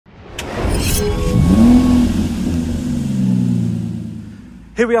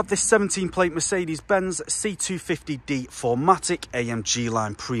Here we have this 17 plate Mercedes-Benz C250D 4MATIC AMG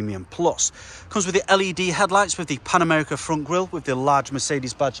line Premium Plus. Comes with the LED headlights with the Pan America front grille with the large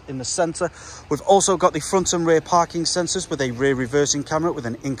Mercedes badge in the centre. We've also got the front and rear parking sensors with a rear reversing camera with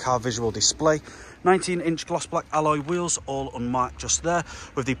an in-car visual display. 19-inch gloss black alloy wheels, all unmarked just there,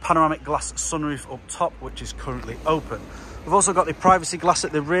 with the panoramic glass sunroof up top, which is currently open. We've also got the privacy glass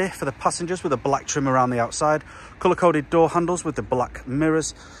at the rear for the passengers with a black trim around the outside, colour-coded door handles with the black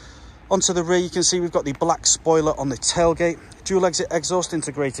mirrors. Onto the rear, you can see we've got the black spoiler on the tailgate, dual exit exhaust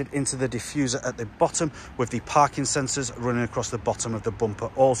integrated into the diffuser at the bottom with the parking sensors running across the bottom of the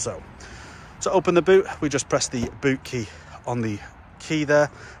bumper also. To open the boot, we just press the boot key on the key there,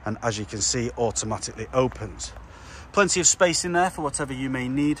 and as you can see, automatically opens. Plenty of space in there for whatever you may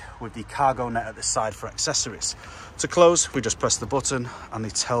need, with the cargo net at the side for accessories. To close, we just press the button and the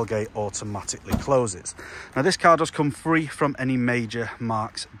tailgate automatically closes. Now this car does come free from any major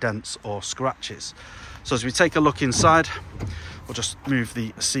marks, dents or scratches. So as we take a look inside, we'll just move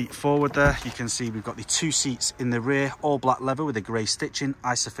the seat forward there. You can see we've got the two seats in the rear, all black leather with the grey stitching,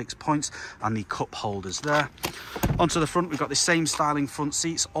 Isofix points and the cup holders there. Onto the front, we've got the same styling front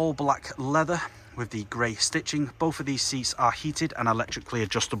seats, all black leather with the grey stitching. Both of these seats are heated and electrically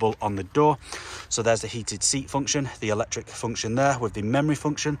adjustable on the door. So there's the heated seat function, the electric function there with the memory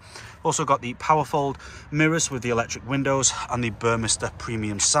function. Also got the power fold mirrors with the electric windows and the Burmester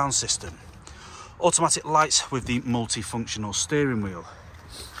premium sound system. Automatic lights with the multifunctional steering wheel.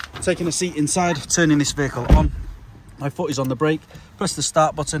 Taking a seat inside, turning this vehicle on. My foot is on the brake, press the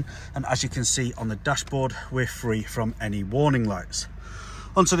start button, and as you can see on the dashboard, we're free from any warning lights.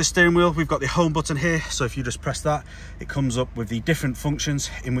 Onto the steering wheel, we've got the home button here, so if you just press that, it comes up with the different functions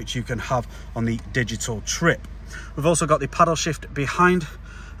in which you can have on the digital trip. We've also got the paddle shift behind,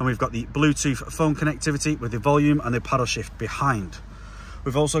 and we've got the Bluetooth phone connectivity with the volume and the paddle shift behind.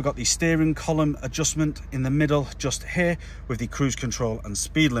 We've also got the steering column adjustment in the middle just here with the cruise control and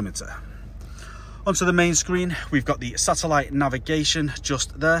speed limiter. Onto the main screen, we've got the satellite navigation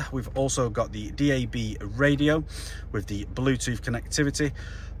just there. We've also got the DAB radio with the Bluetooth connectivity,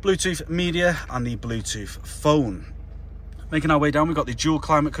 Bluetooth media and the Bluetooth phone. Making our way down, we've got the dual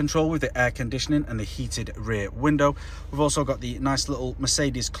climate control with the air conditioning and the heated rear window. We've also got the nice little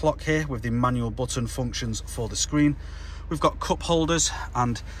Mercedes clock here with the manual button functions for the screen. We've got cup holders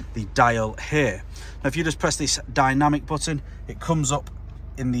and the dial here. Now, if you just press this dynamic button, it comes up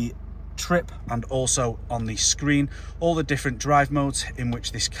in the trip and also on the screen all the different drive modes in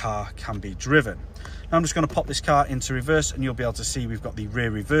which this car can be driven. Now I'm just going to pop this car into reverse and you'll be able to see we've got the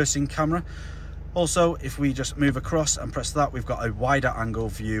rear reversing camera. Also, if we just move across and press that, we've got a wider angle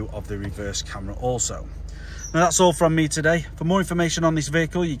view of the reverse camera also. Now that's all from me today. For more information on this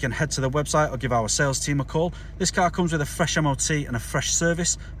vehicle, you can head to the website or give our sales team a call. This car comes with a fresh MOT and a fresh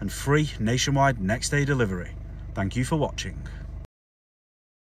service and free nationwide next day delivery. Thank you for watching.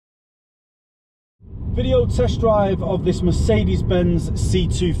 Video test drive of this Mercedes-Benz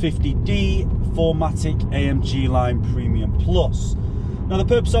C250D 4MATIC AMG line Premium Plus. Now the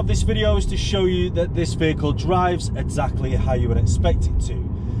purpose of this video is to show you that this vehicle drives exactly how you would expect it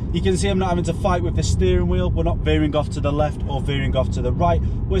to. You can see I'm not having to fight with the steering wheel, we're not veering off to the left or veering off to the right,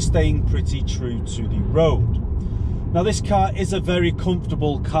 we're staying pretty true to the road. Now this car is a very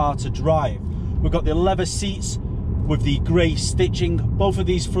comfortable car to drive. We've got the leather seats with the grey stitching. Both of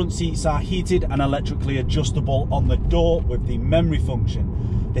these front seats are heated and electrically adjustable on the door with the memory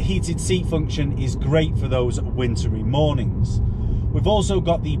function. The heated seat function is great for those wintry mornings. We've also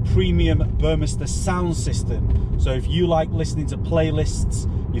got the premium Burmester sound system. So if you like listening to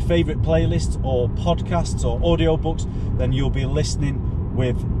playlists, your favourite playlists or podcasts or audiobooks, then you'll be listening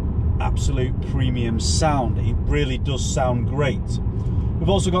with absolute premium sound. It really does sound great. We've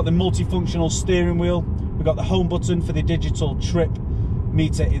also got the multifunctional steering wheel. We've got the home button for the digital trip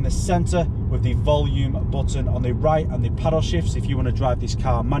meter in the centre with the volume button on the right and the paddle shifts. If you want to drive this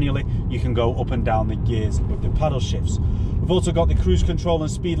car manually, you can go up and down the gears with the paddle shifts. We've also got the cruise control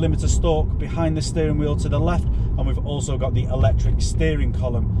and speed limiter stalk behind the steering wheel to the left, and we've also got the electric steering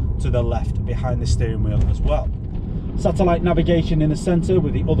column to the left behind the steering wheel as well. Satellite navigation in the centre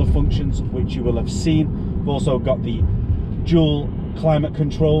with the other functions which you will have seen. We've also got the dual climate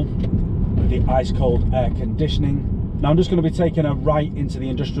control with the ice cold air conditioning. Now I'm just going to be taking a right into the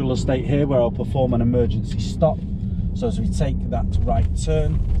industrial estate here where I'll perform an emergency stop. So as we take that right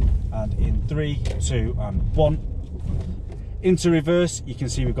turn, and in 3, 2 and 1 into reverse, you can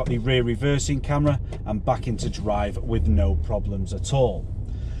see we've got the rear reversing camera and back into drive with no problems at all.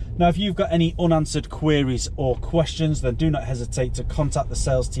 Now if you've got any unanswered queries or questions, then do not hesitate to contact the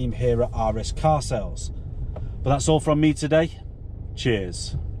sales team here at RS Car Sales. But that's all from me today.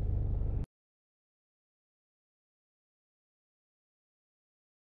 Cheers.